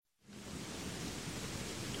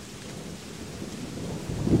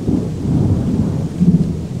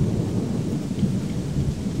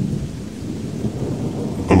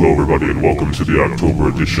everybody, and welcome to the October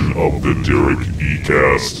edition of the Derrick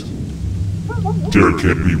E-Cast. Derrick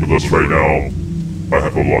can't be with us right now. I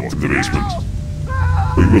have him locked in the basement.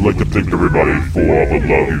 We would like to thank everybody for all the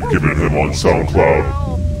love you've given him on SoundCloud,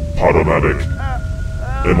 Podomatic,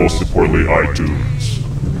 and most importantly, iTunes,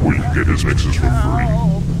 where you can get his mixes for free.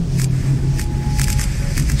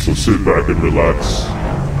 So sit back and relax,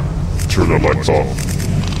 turn the lights off,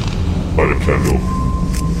 light a candle,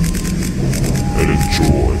 and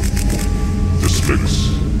enjoy this mix.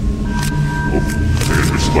 Oh, I think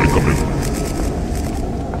there's light coming.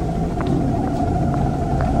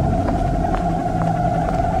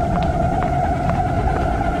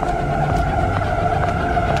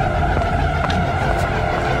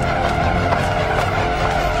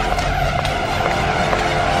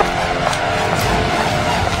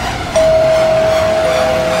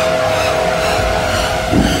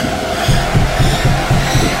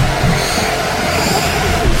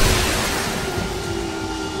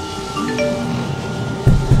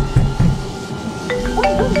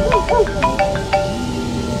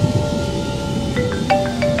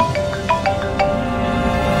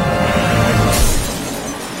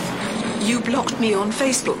 Me on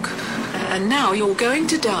Facebook, and now you're going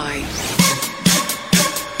to die.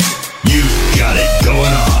 You got it going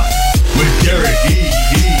on with Derrick E.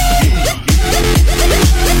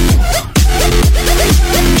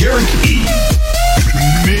 Derrick E.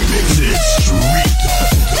 Mixes street.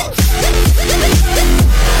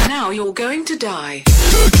 Now you're going to die.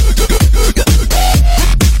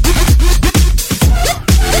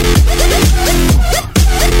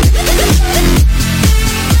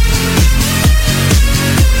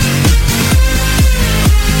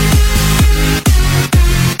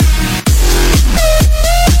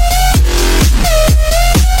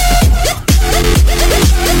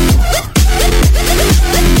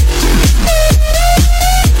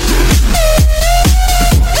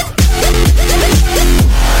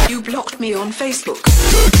 Me on Facebook.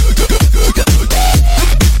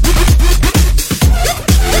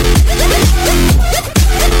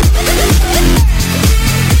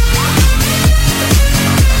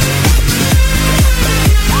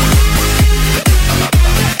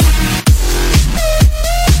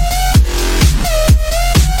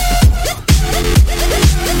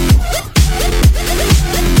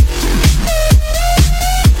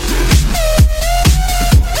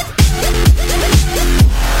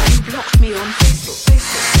 Me on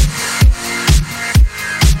Facebook.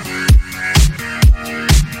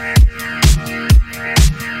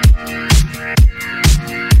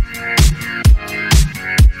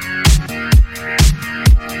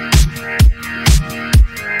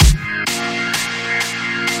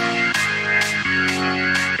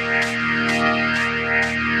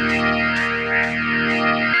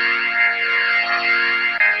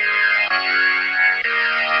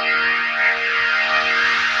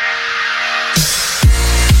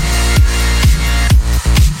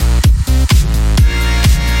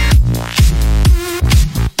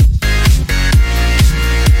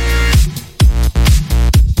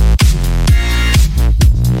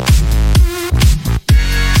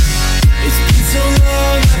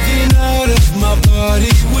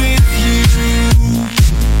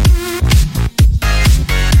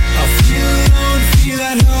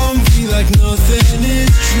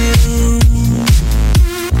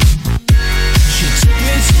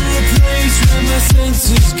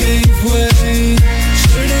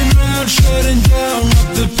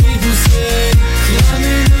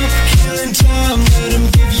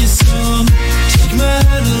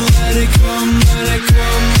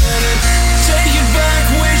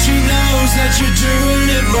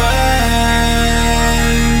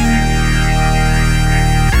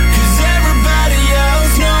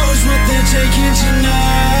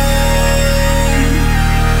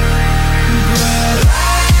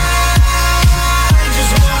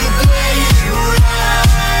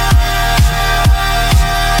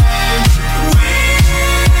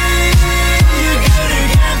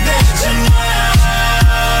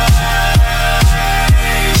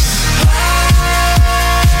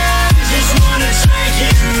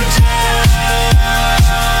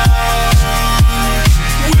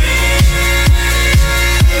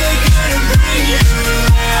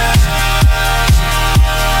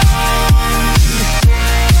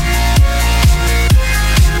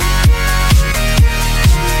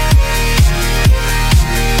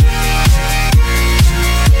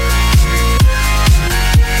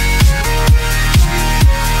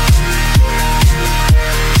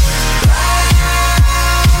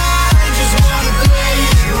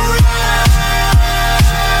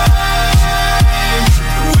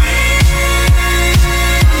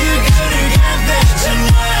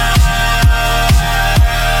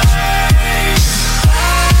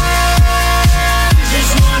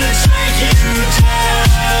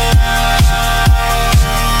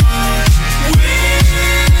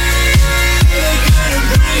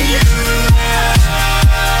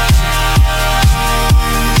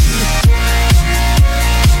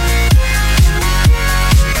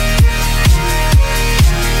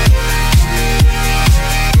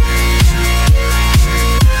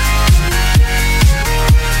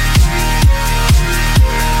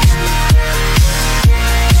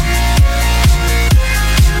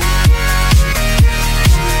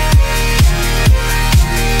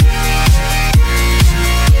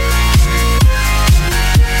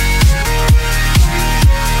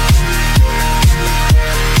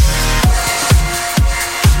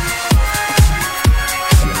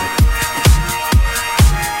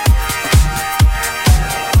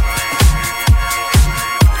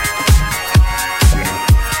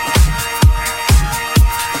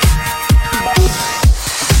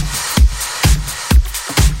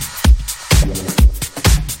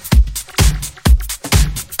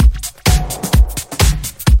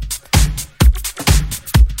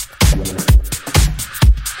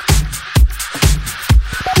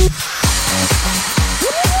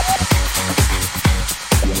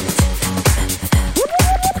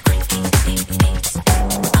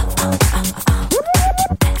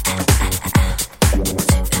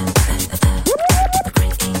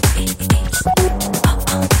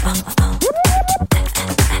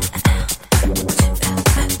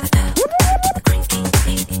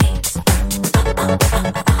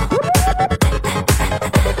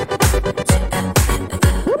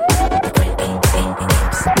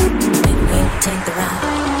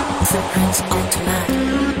 footprints all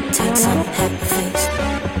tonight. Take some heavy face,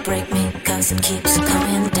 break me 'cause it keeps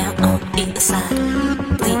coming down on either side.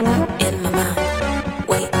 Bleeding in my mind,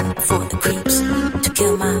 waiting for the creeps to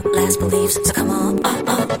kill my last beliefs. So come on, down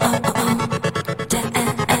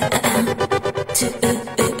to the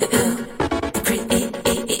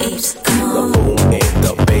creeps. Come on. The boom and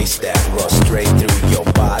the bass that runs straight through your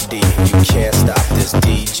body. You can't stop this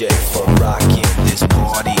DJ from rocking this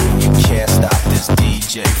party. You can't stop this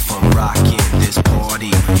DJ from rocking this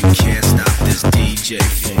party. You can't stop this DJ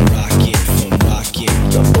from rocking.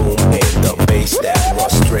 The boom and the bass that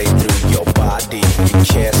runs straight through your body. You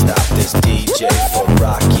can't stop this DJ from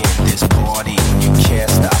rocking this party. You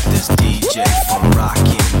can't stop this DJ from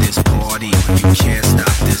rocking this party. You can't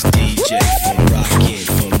stop this DJ from rocking.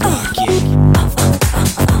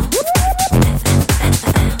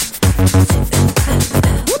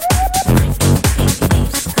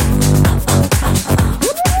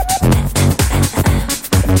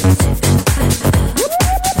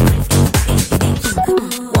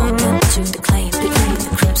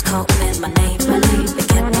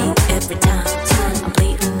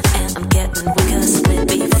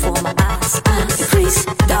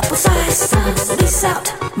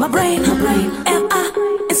 My brain, am I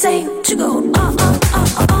insane to go on down to the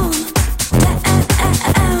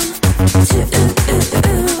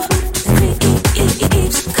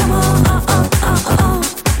creeps? Come on down to the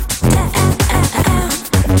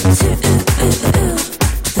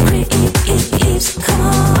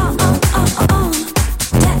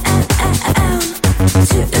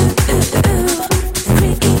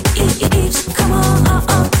creeps. Come on down to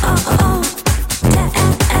the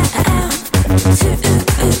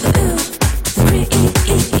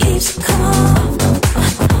creeps. Come on down to the creeps. Come on.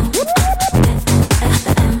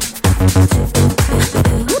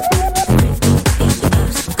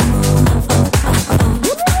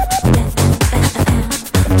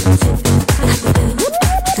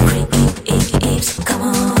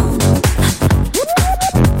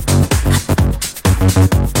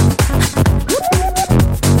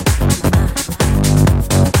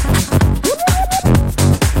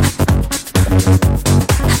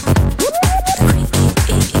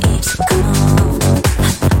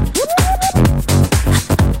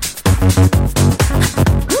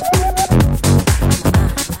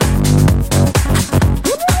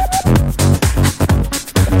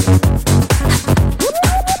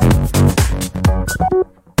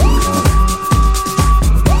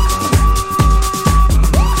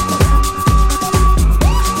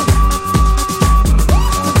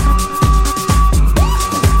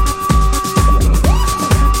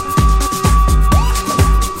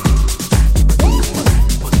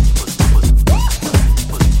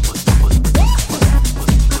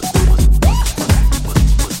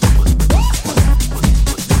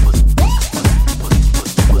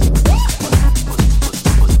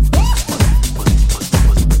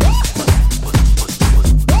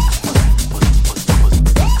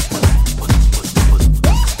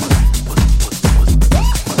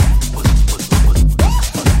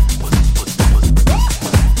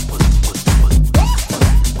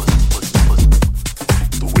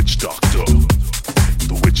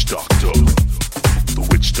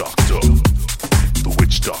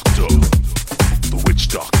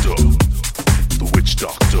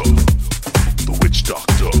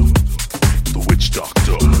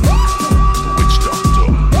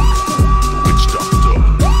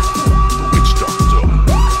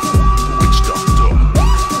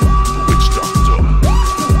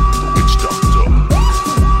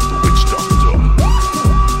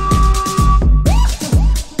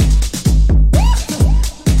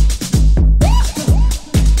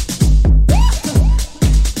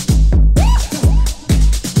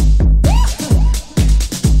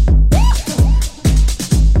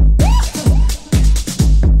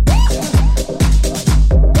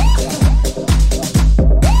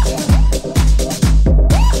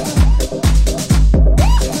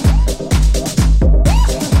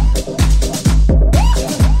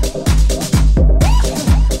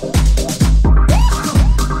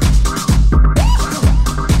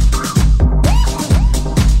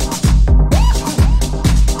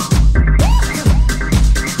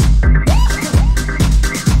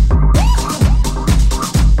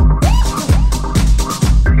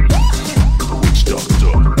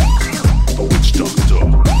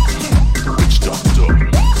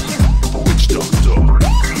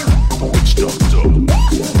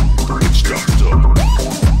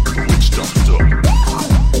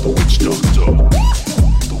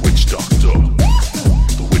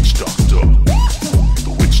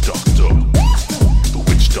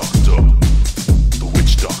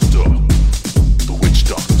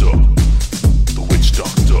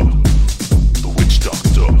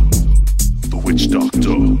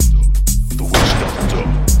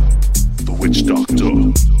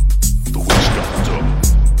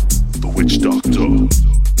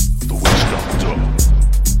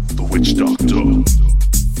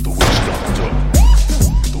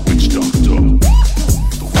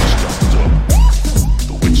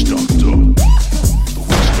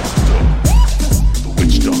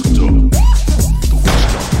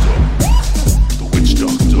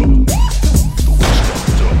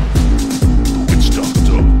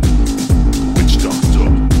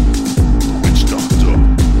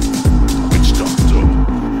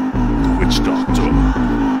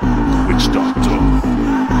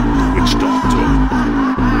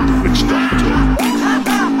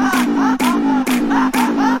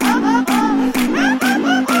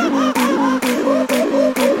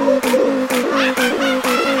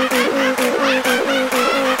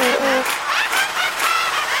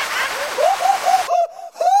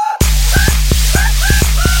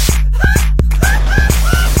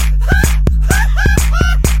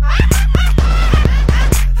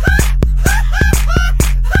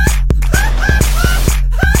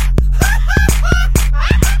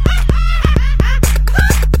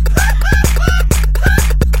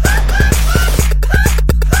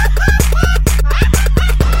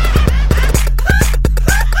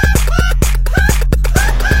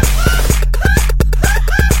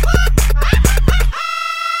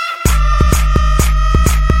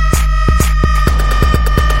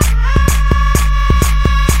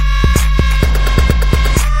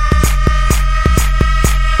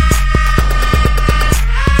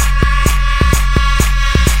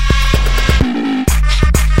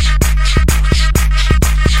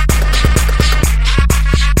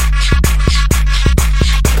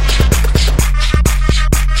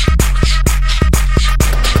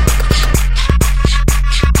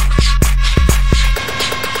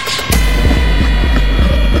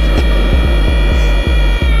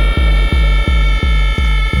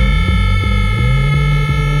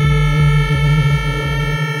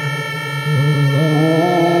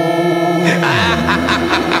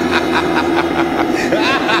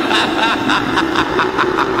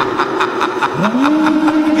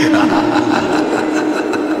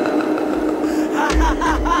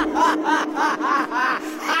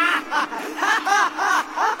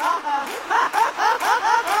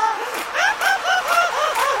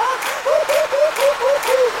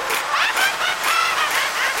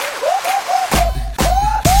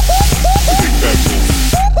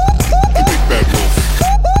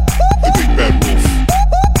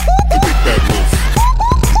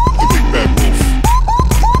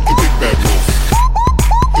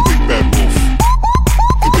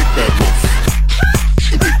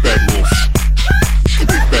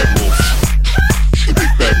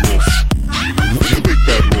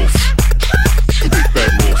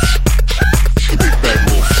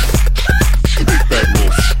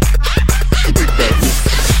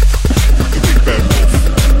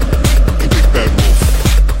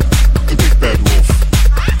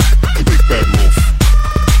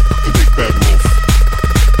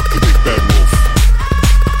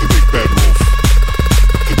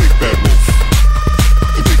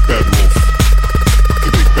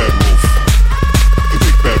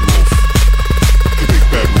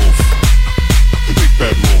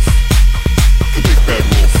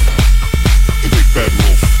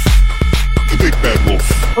 big bad wolf.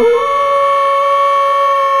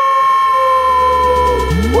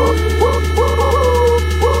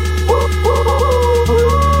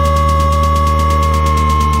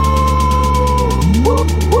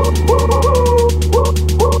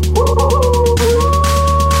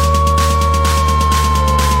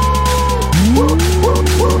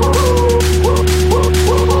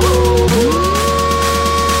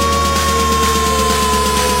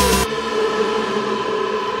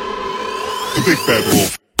 The big bad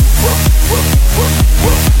wolf.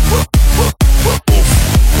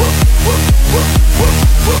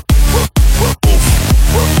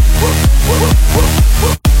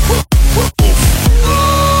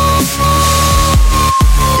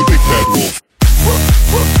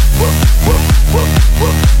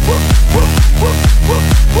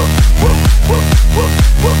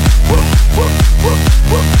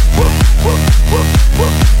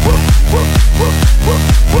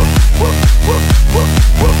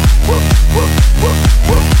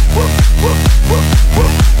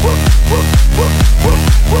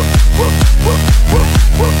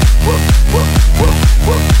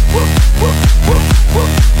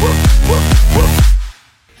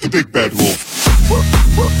 The big bad wolf.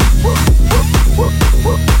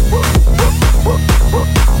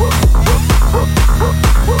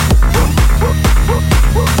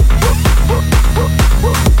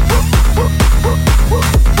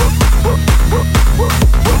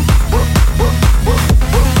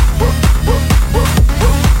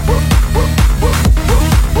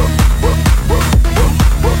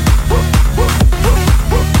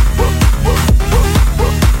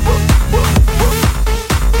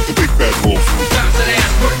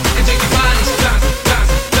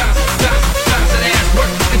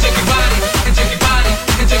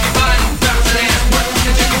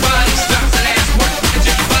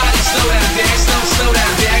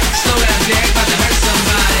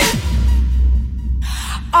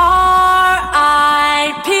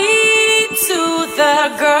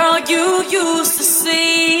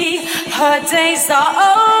 Her days are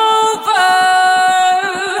over,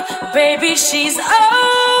 baby, she's over.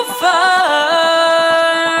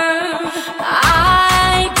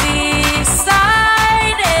 I decided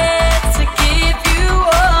to give you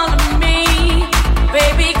all of me.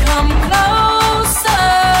 Baby, come closer.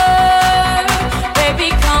 Baby,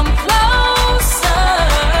 come closer.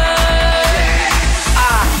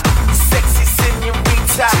 Sexy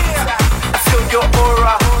señorita, I feel your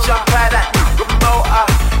aura. Jump right at remote.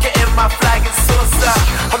 Getting my flag and saucer.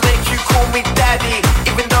 I'll make you call me daddy,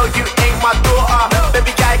 even though you ain't my daughter.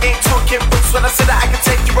 Baby guy ain't talking books when I say that I can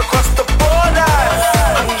take you across the border.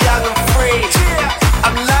 I'm young and free,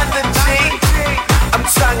 I'm London G, I'm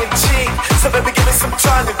tongue in cheek, so baby give me some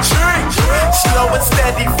time to drink. Slow and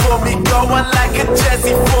steady for me, go on like a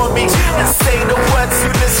Jazzy for me, and say the words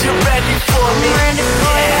soon as you're ready for me. Ready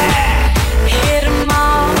for you. Hit 'em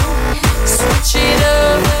all, switch it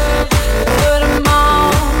up, put 'em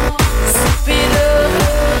on, sip it up,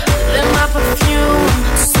 let my perfume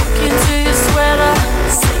soak into your sweater.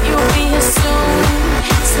 Say you'll be here soon,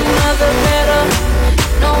 sooner the better.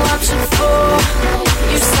 No option for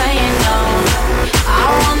you saying no. I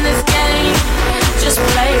won this game, just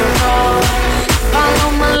play a role.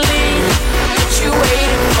 Follow my lead, what you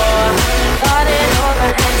waiting for?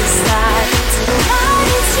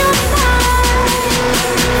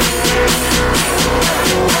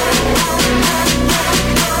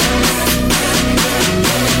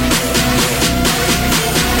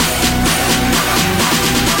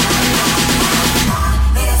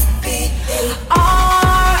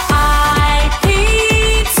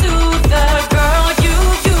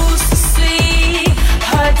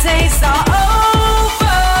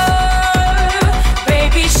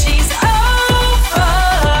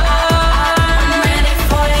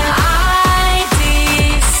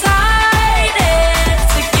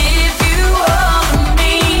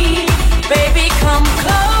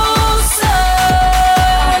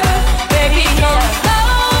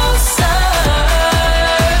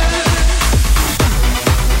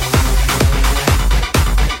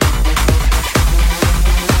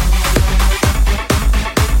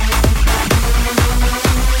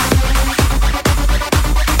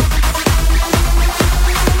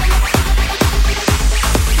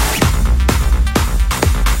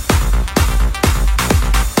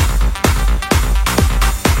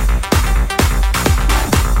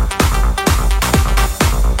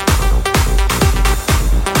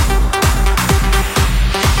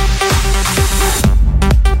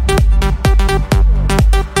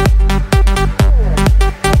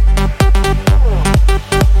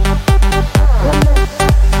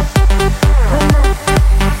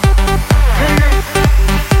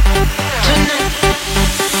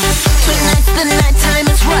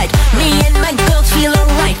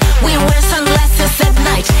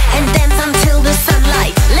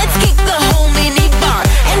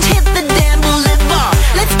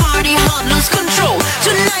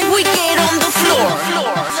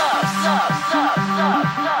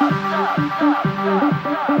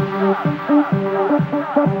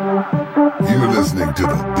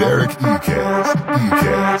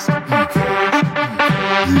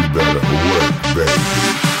 You better work, baby.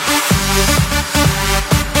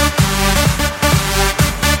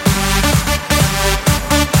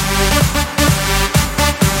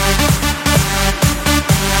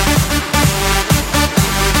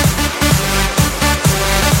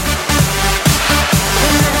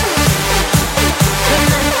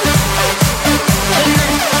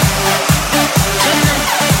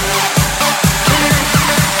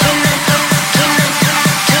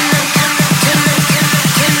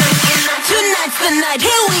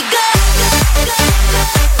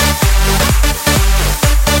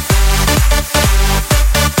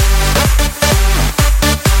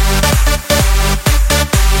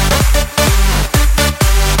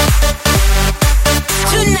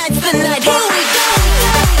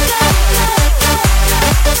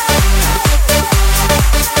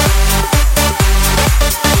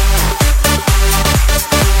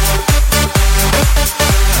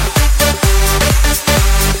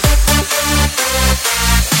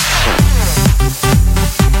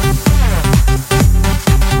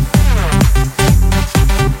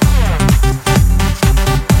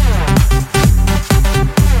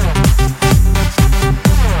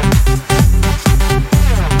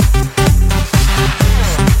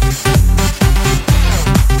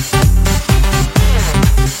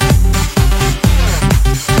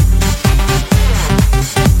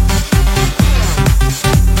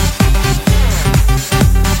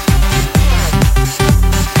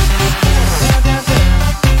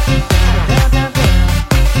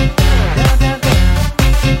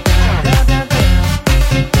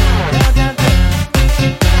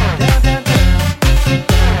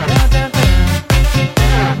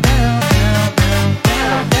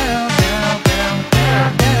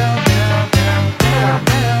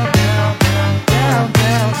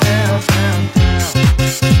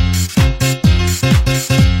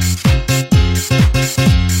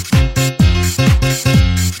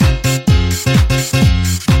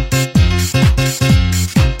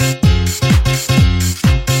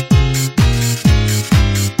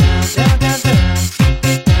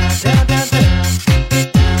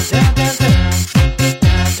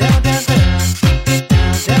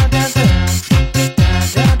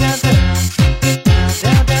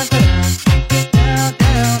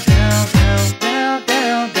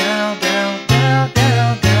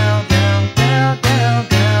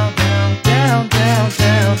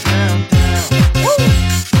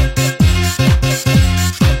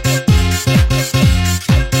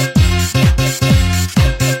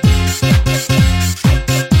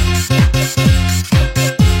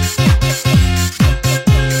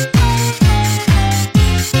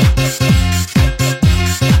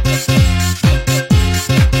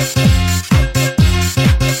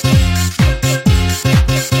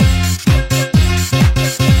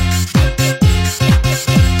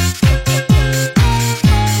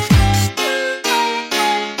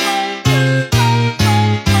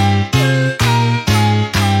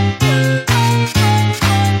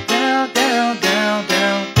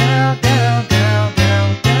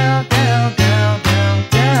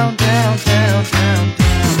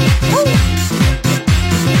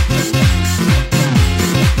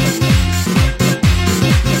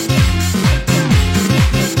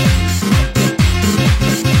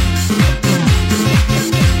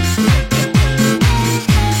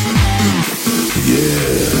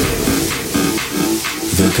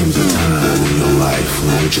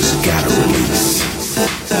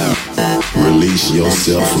 Release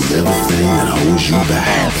yourself from everything that holds you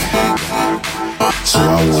back. So I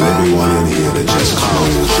want everyone in here to just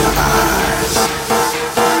close your eyes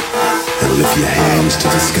and lift your hands to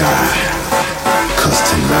the sky. 'Cause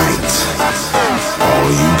tonight, all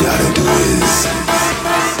you gotta do is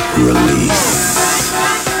release.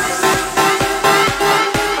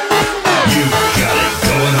 You got it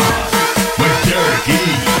going on with Derrick E.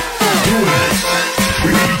 Doing it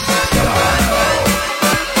freestyle.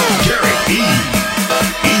 Derrick E.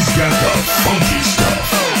 He's got the funky stuff.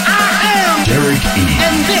 I am Derrick E.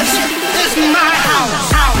 and this is my house.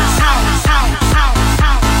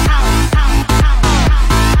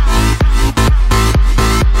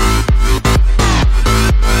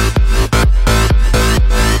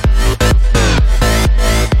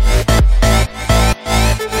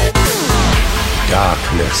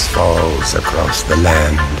 Darkness falls across the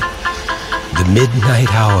land. The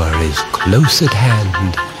midnight hour is close at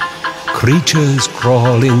hand. Creatures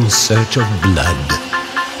crawl in search of blood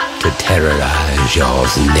to terrorize your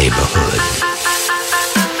neighborhood.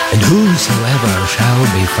 And whosoever shall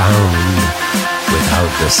be found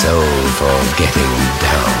without the soul for getting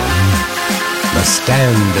down must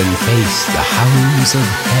stand and face the hounds of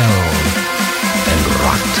hell and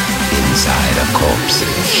rot inside a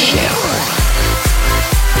corpse's shell.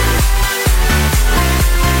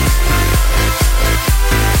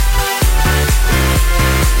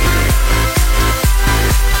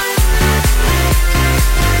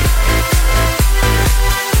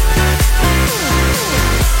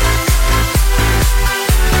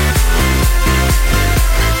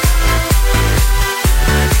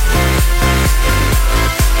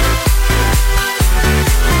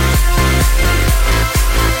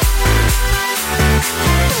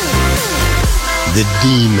 The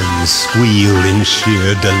demons squeal in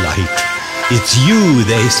sheer delight. It's you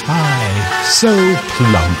they spy, so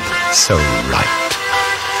plump, so right.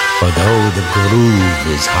 For though the groove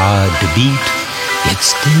is hard to beat, yet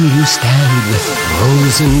still you stand with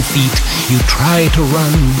frozen feet. You try to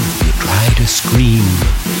run, you try to scream,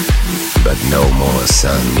 but no more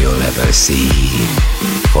sun you'll ever see.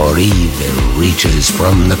 For evil reaches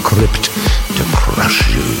from the crypt to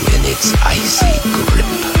crush you in its icy grip.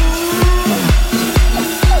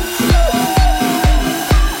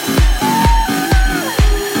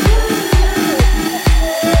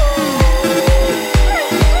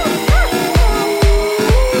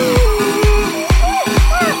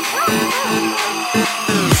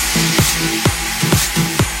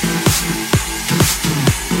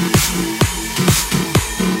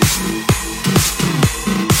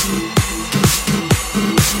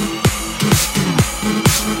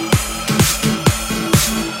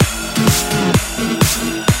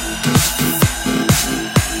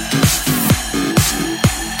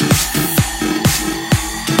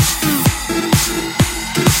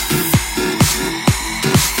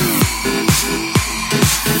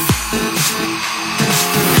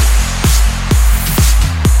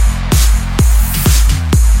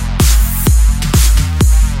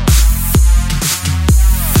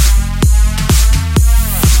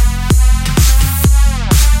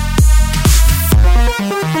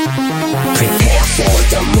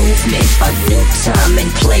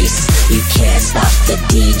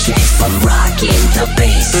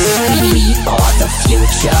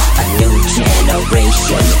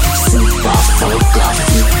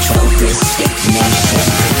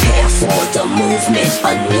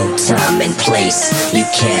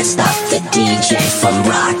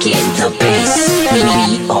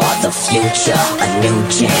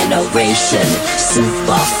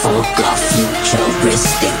 Super folk, a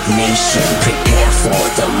futuristic nation. Prepare for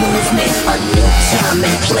the movement, a new time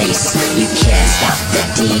and place. You can't stop the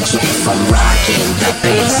DJ from rocking the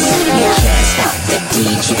bass. You can't stop the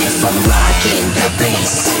DJ from rocking the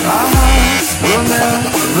bass. Our hearts will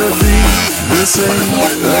never be the same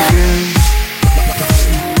again.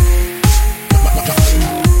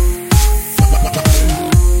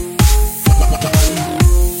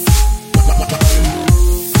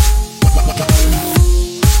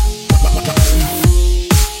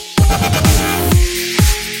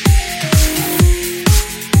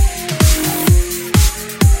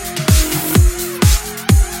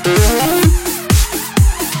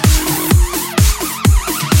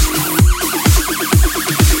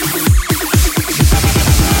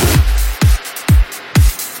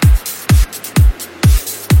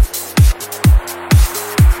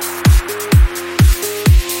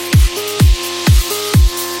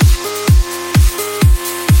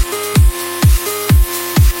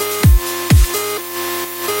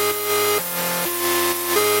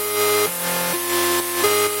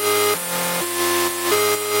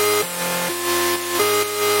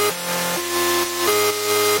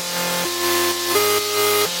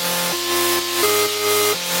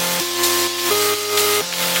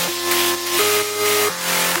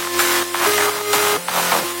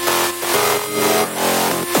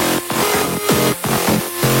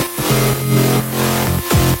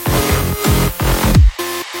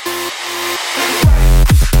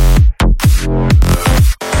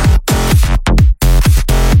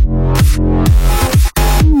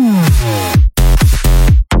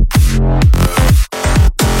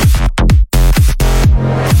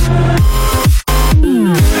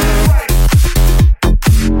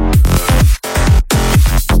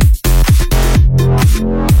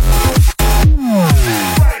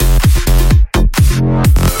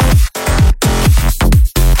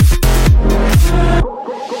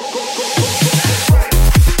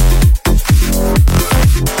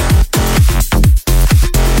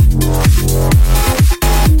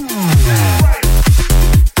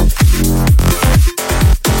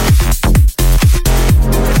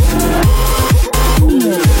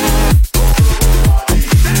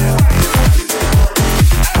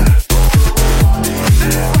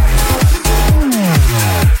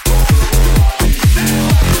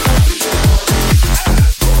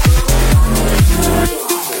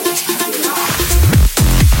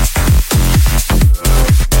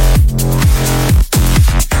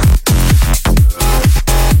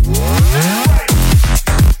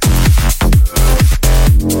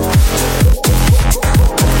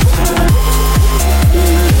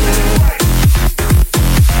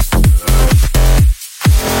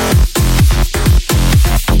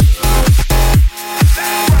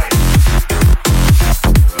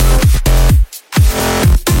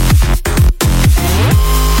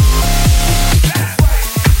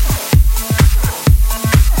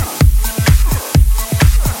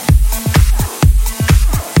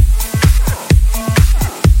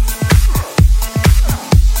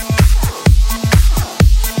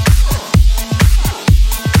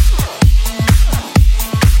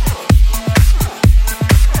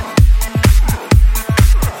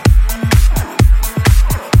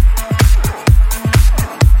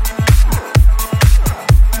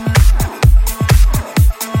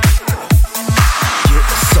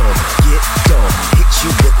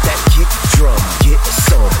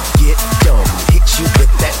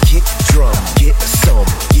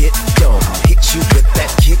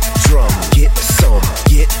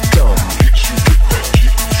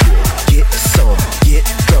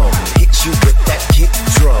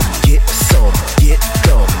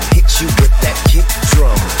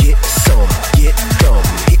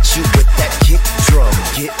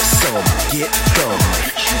 dumb, get dumb.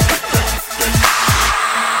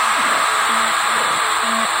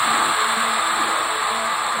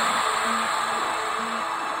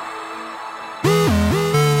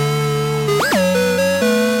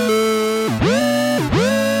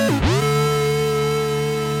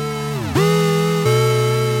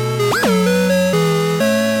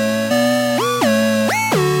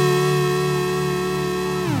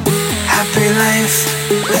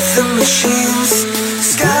 With the machines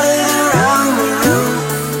scattered around the room.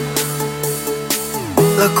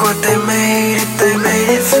 Look what they made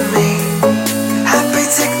it for me. Happy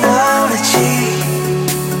technology.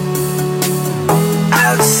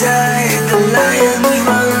 Outside the lions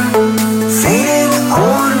run, feeding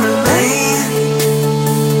on remain.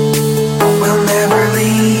 We'll never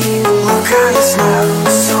leave, look at us now.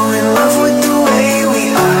 So in love with the way we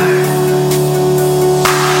are.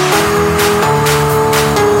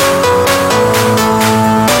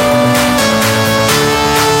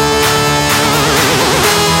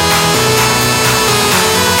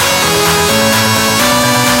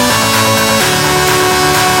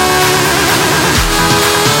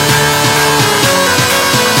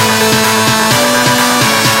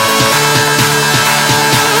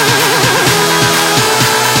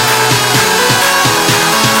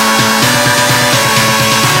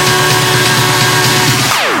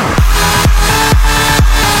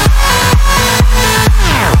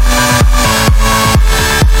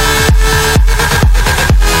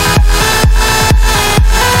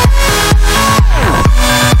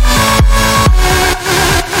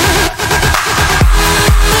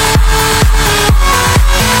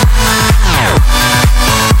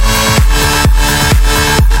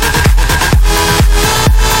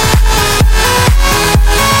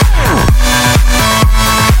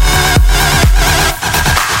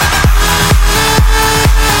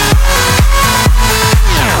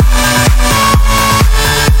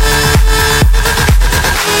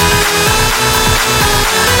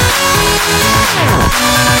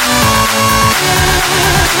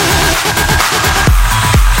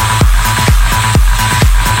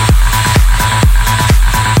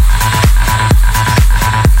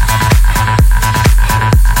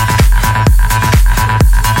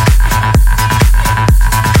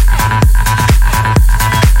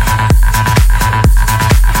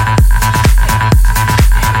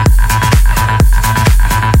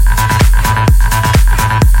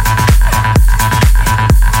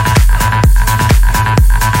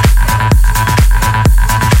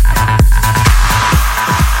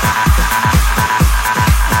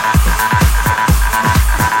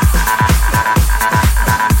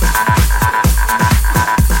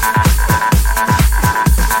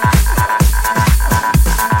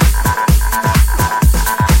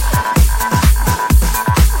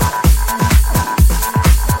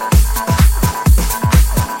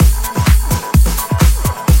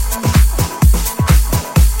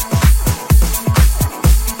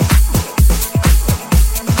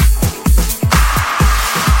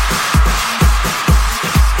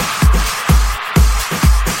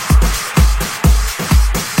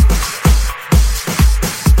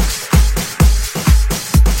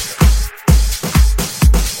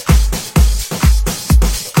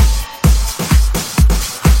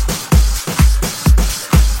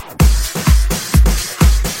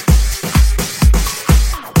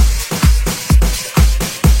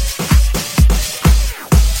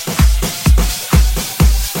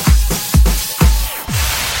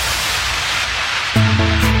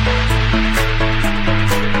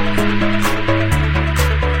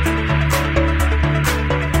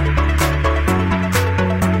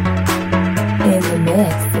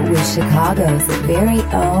 Chicago's very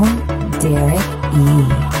own Derrick E.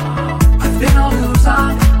 I've been a loser,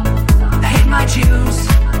 I hate my Jews,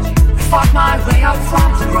 I fought my way up from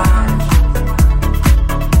the ground.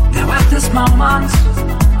 Now at this moment,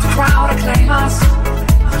 the crowd acclaim us,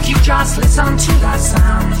 but you just listen to that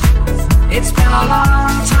sound. It's been a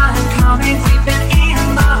long time coming, we've been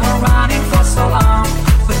in the running for so long,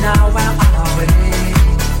 but now we're on our way.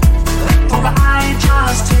 Alright,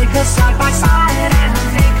 just take us side by side and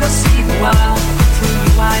make us see the world through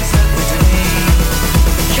your eyes every day.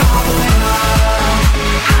 You're the winner,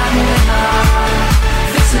 I'm the winner.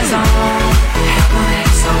 This is all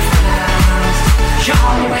happening so fast.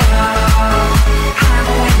 You're the winner, I'm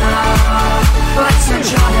the winner. Let's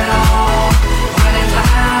enjoy it all while it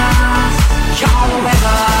lasts. You're the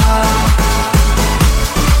winner.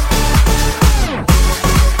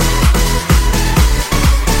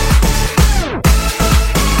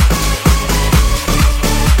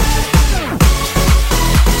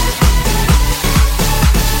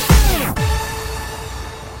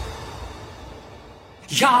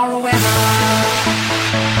 You're a winner.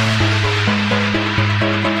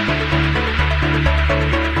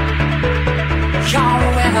 You're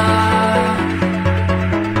a winner.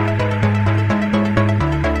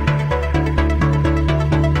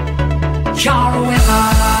 You're a winner.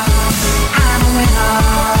 I'm a winner.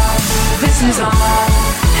 This is all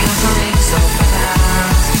happening so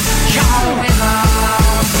fast. You're a winner.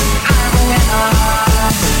 I'm a winner.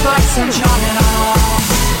 Let's enjoy it all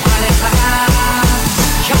while it lasts.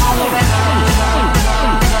 You're a winner.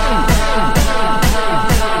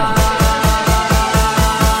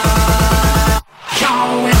 You're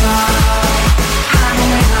a winner. I'm a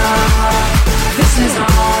winner. This is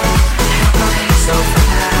all happening so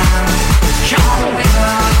fast. You're a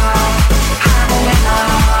winner. I'm a winner.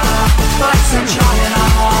 Let's enjoy it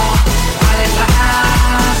all while it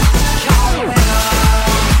lasts. You're a winner.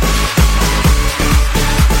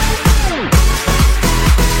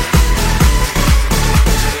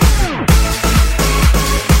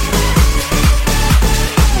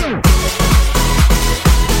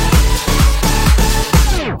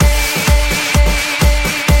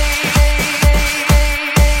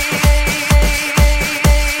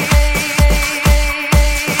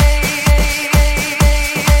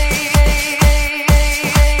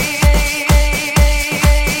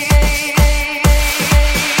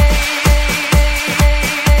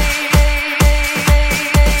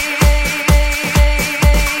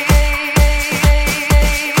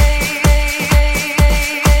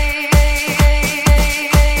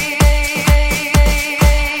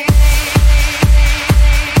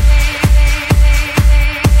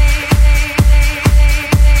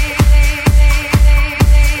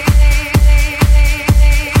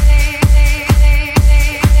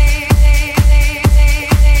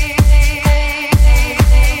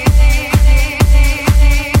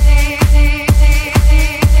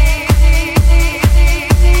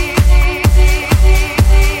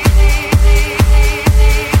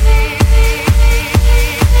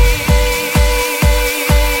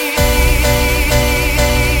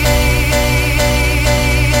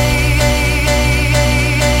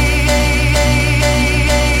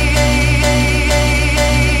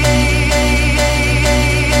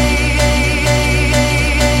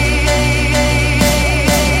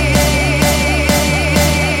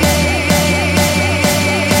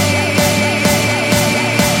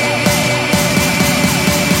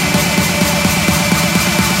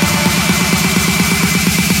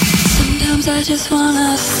 I just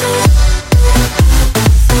wanna say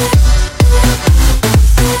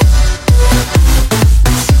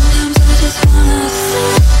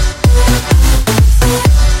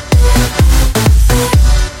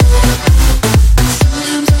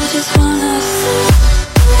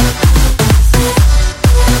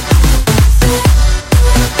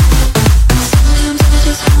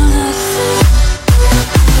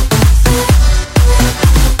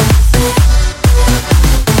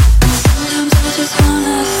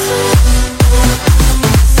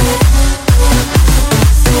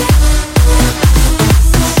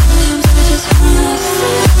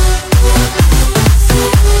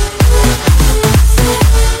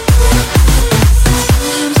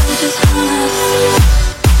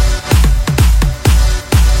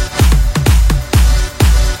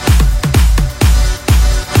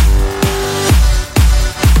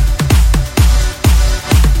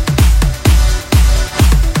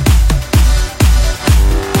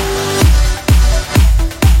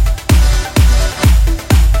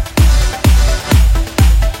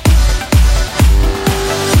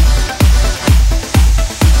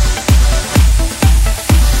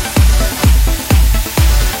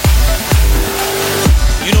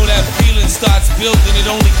building, it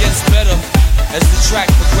only gets better as the track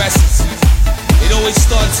progresses. It always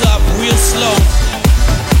starts up real slow,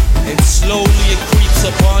 and slowly it creeps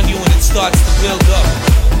upon you and it starts to build up.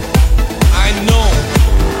 I know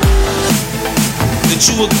that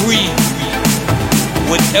you agree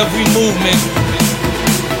with every movement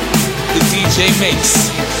the DJ makes.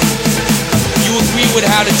 You agree with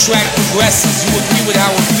how the track progresses. You agree with how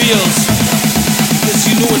it feels, because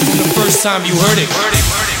you knew it from the first time you heard it.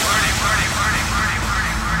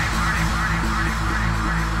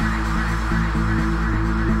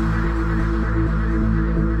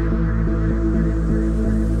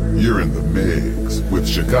 You're in the mix with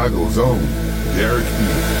Chicago's own Derrick E.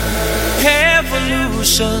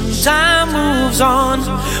 Evolution, time moves on.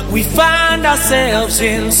 We find ourselves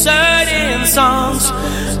in certain songs,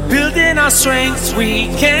 building our strengths we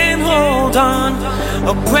can hold on.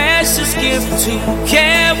 A precious gift to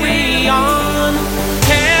carry on.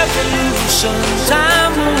 Evolution,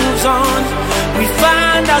 time moves on. We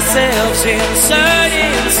find ourselves in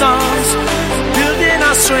certain songs, building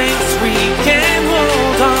our strength we can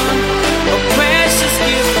hold on, a precious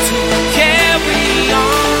gift to carry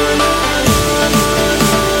on.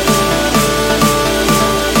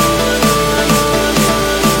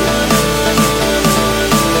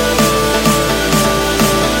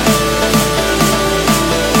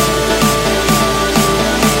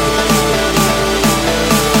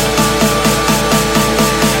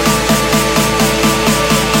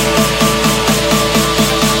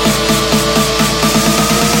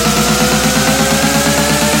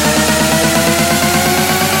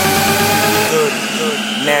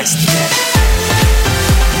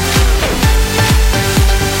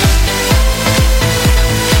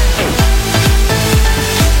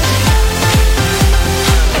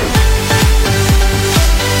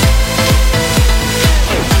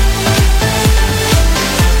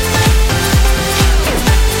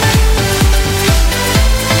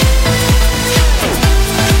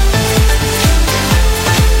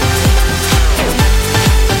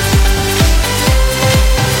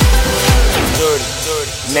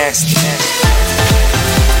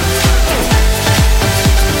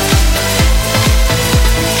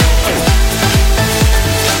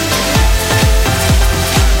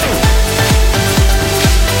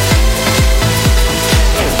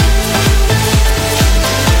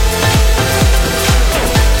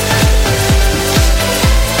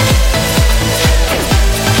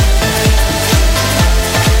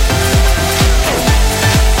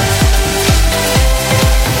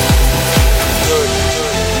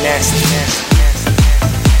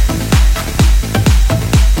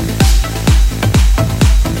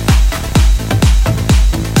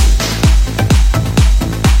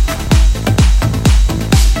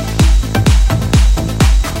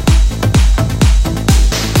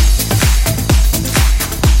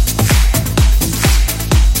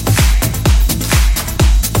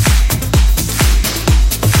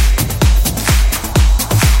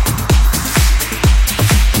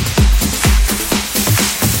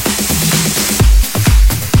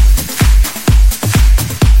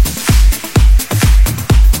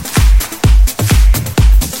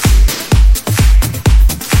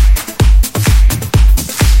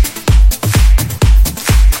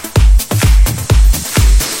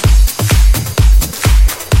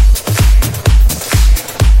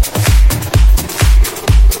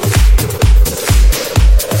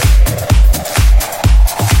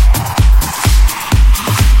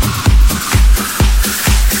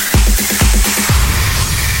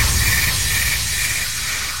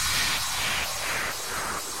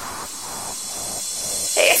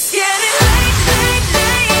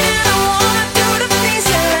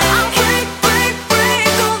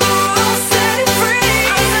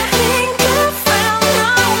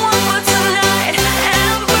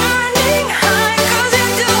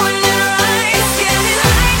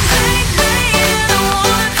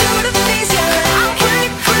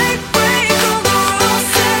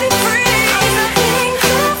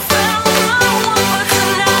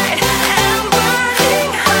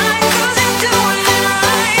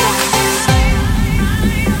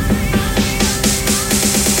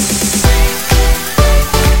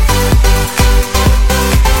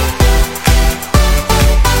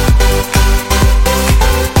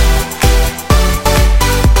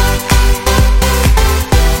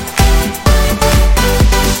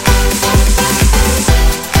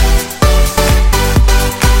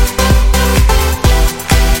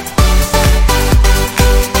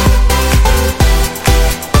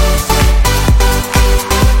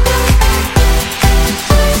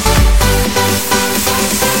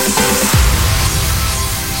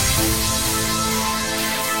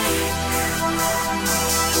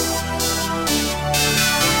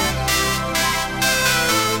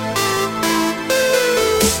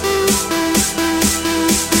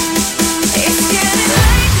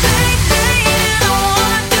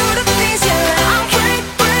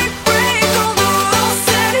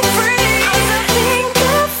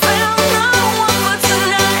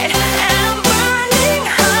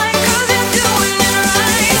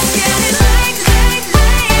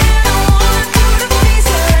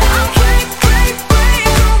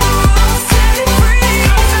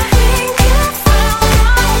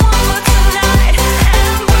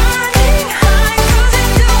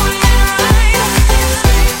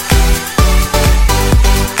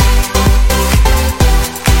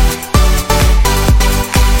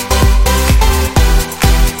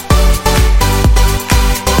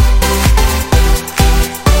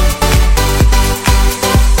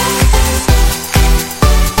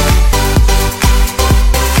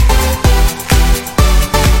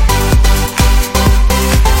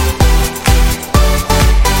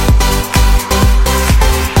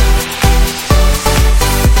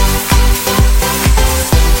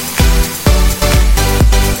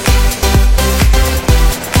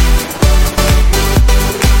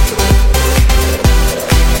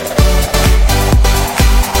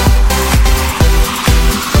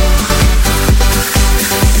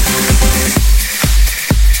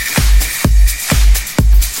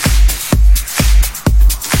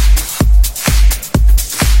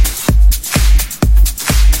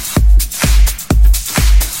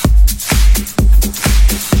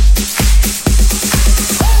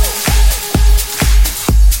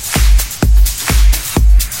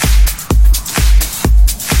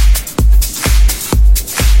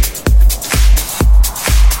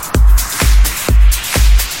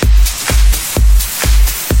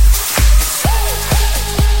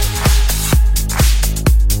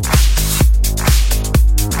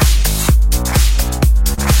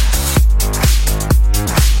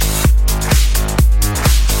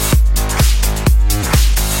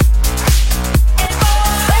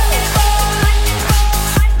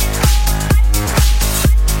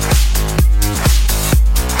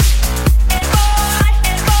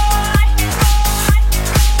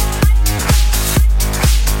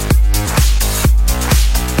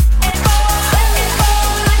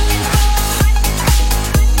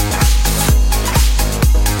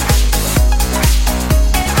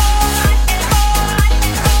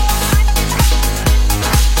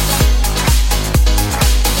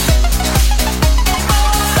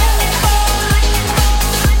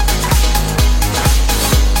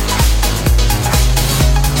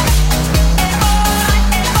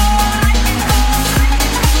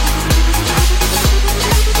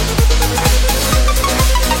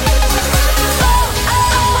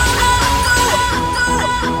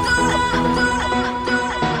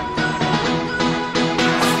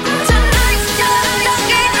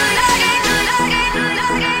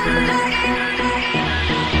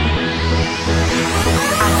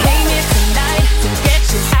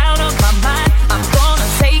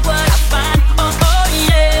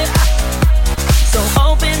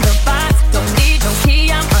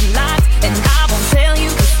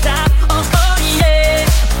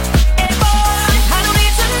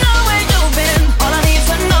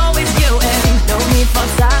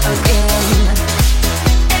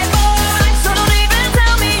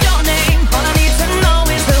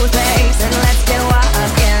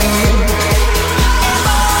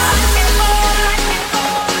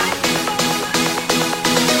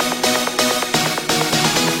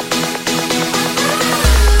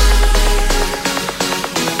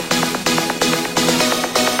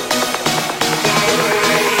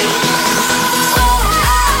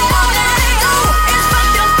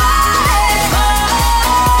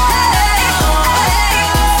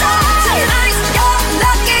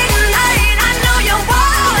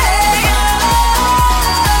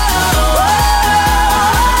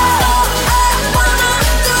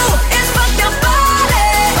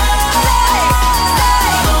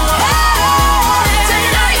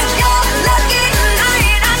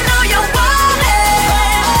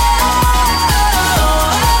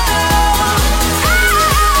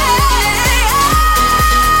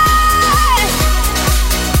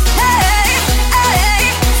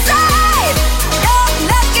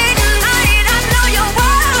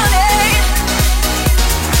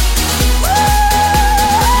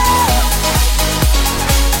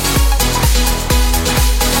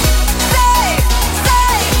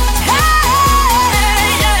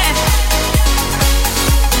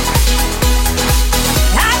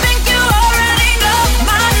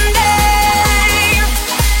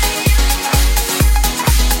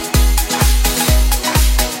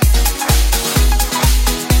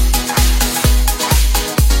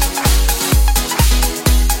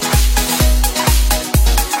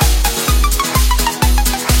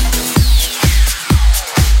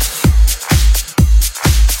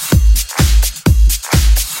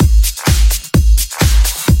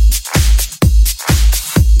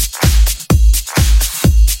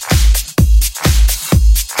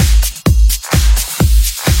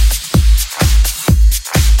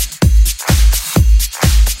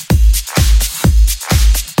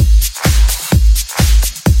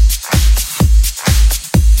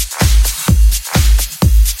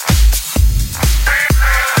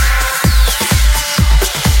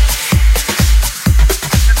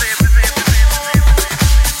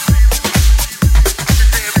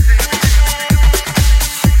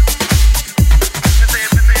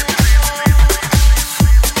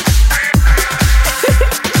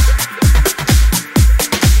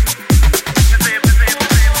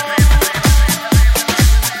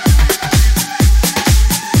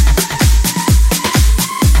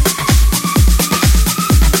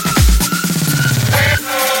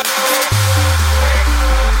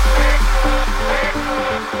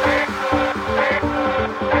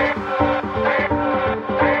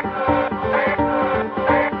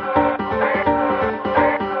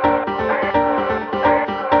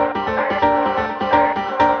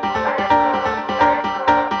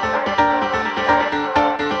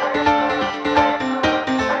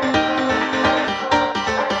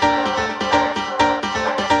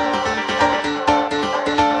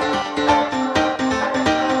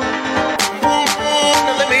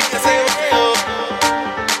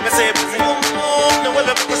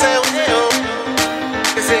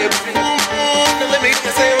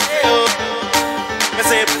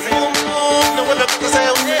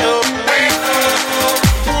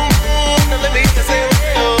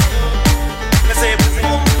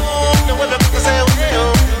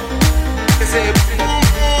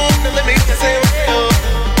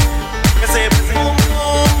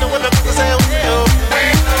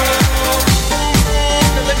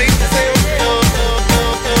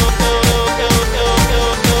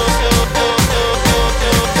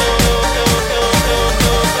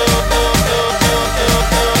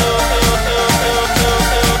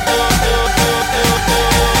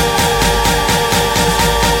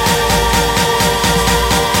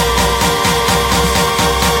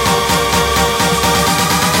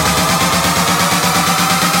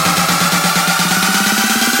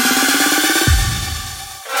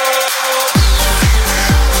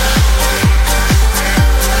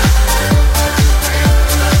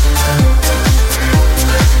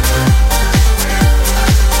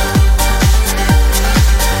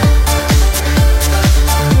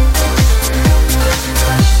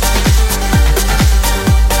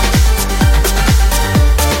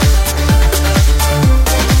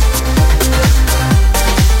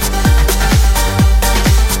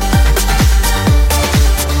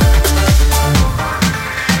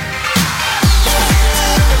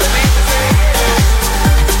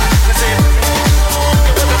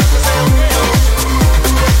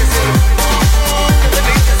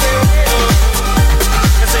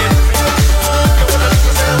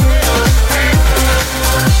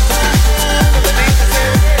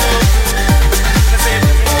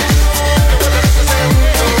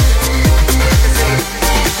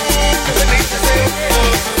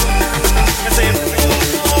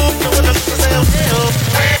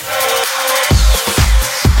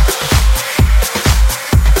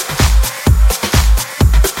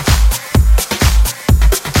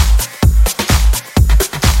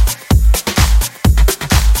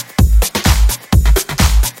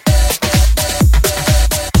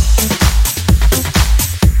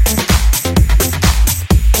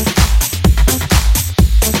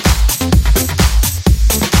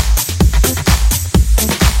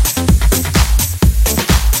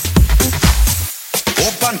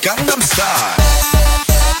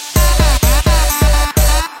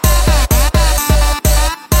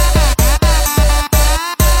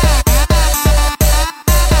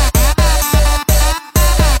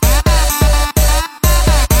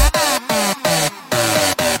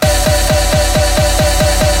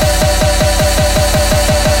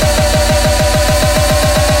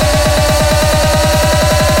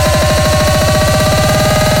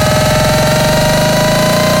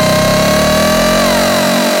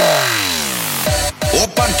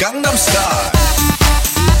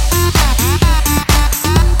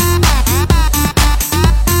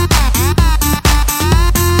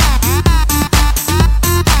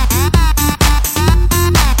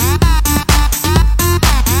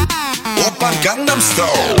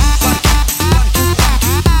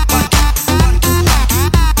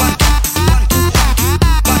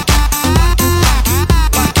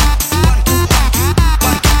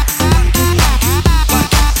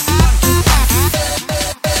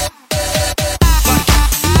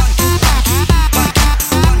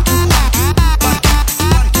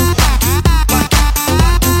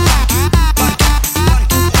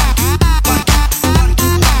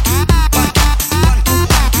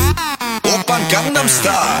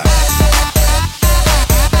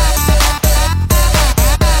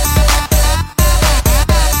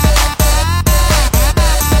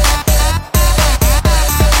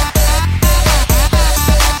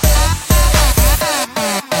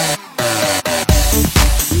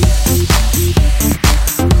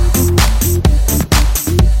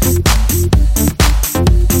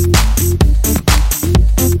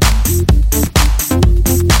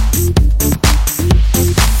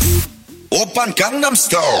 Gangnam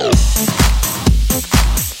Style.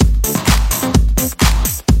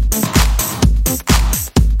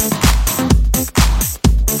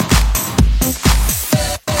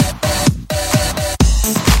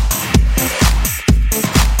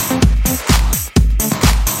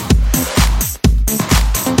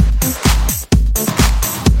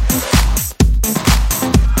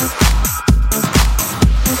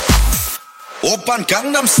 Oppan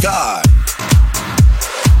Gangnam Style.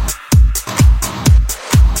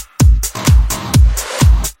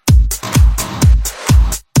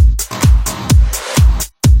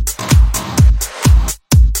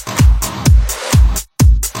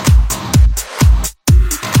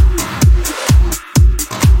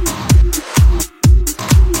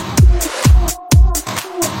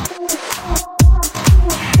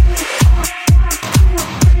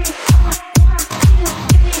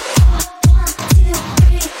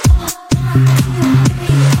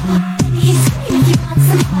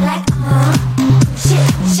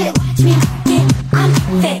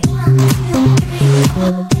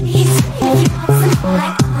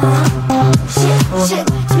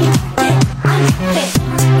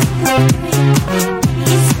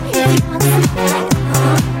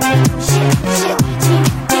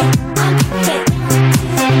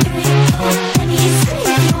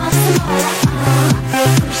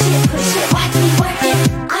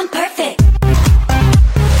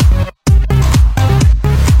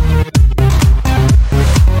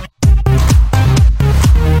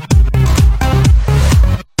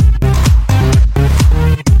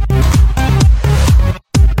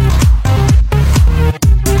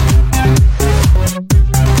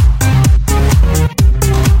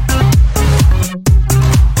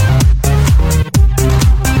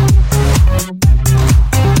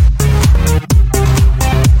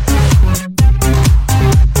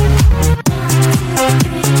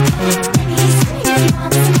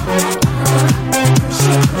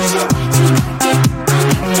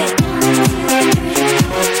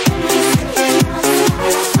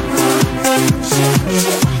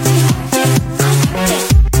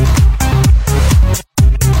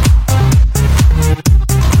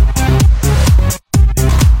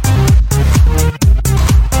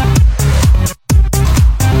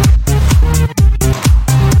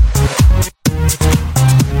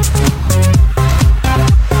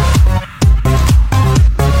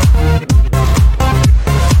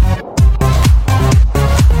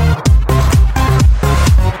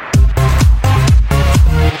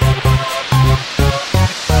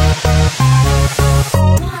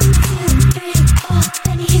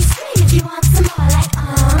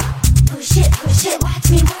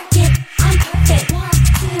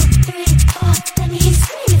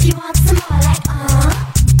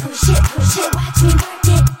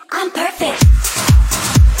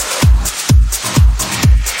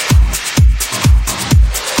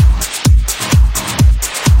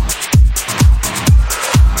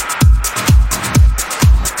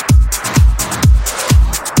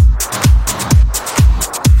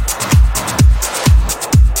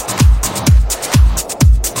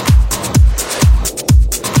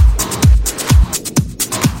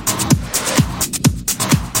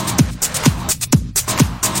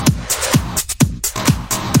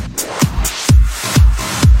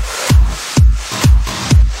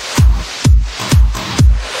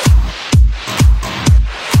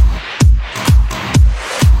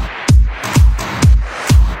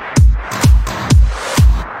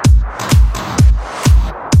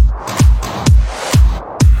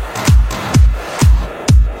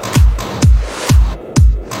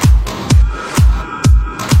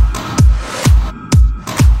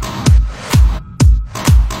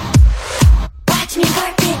 Watch me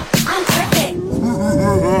work.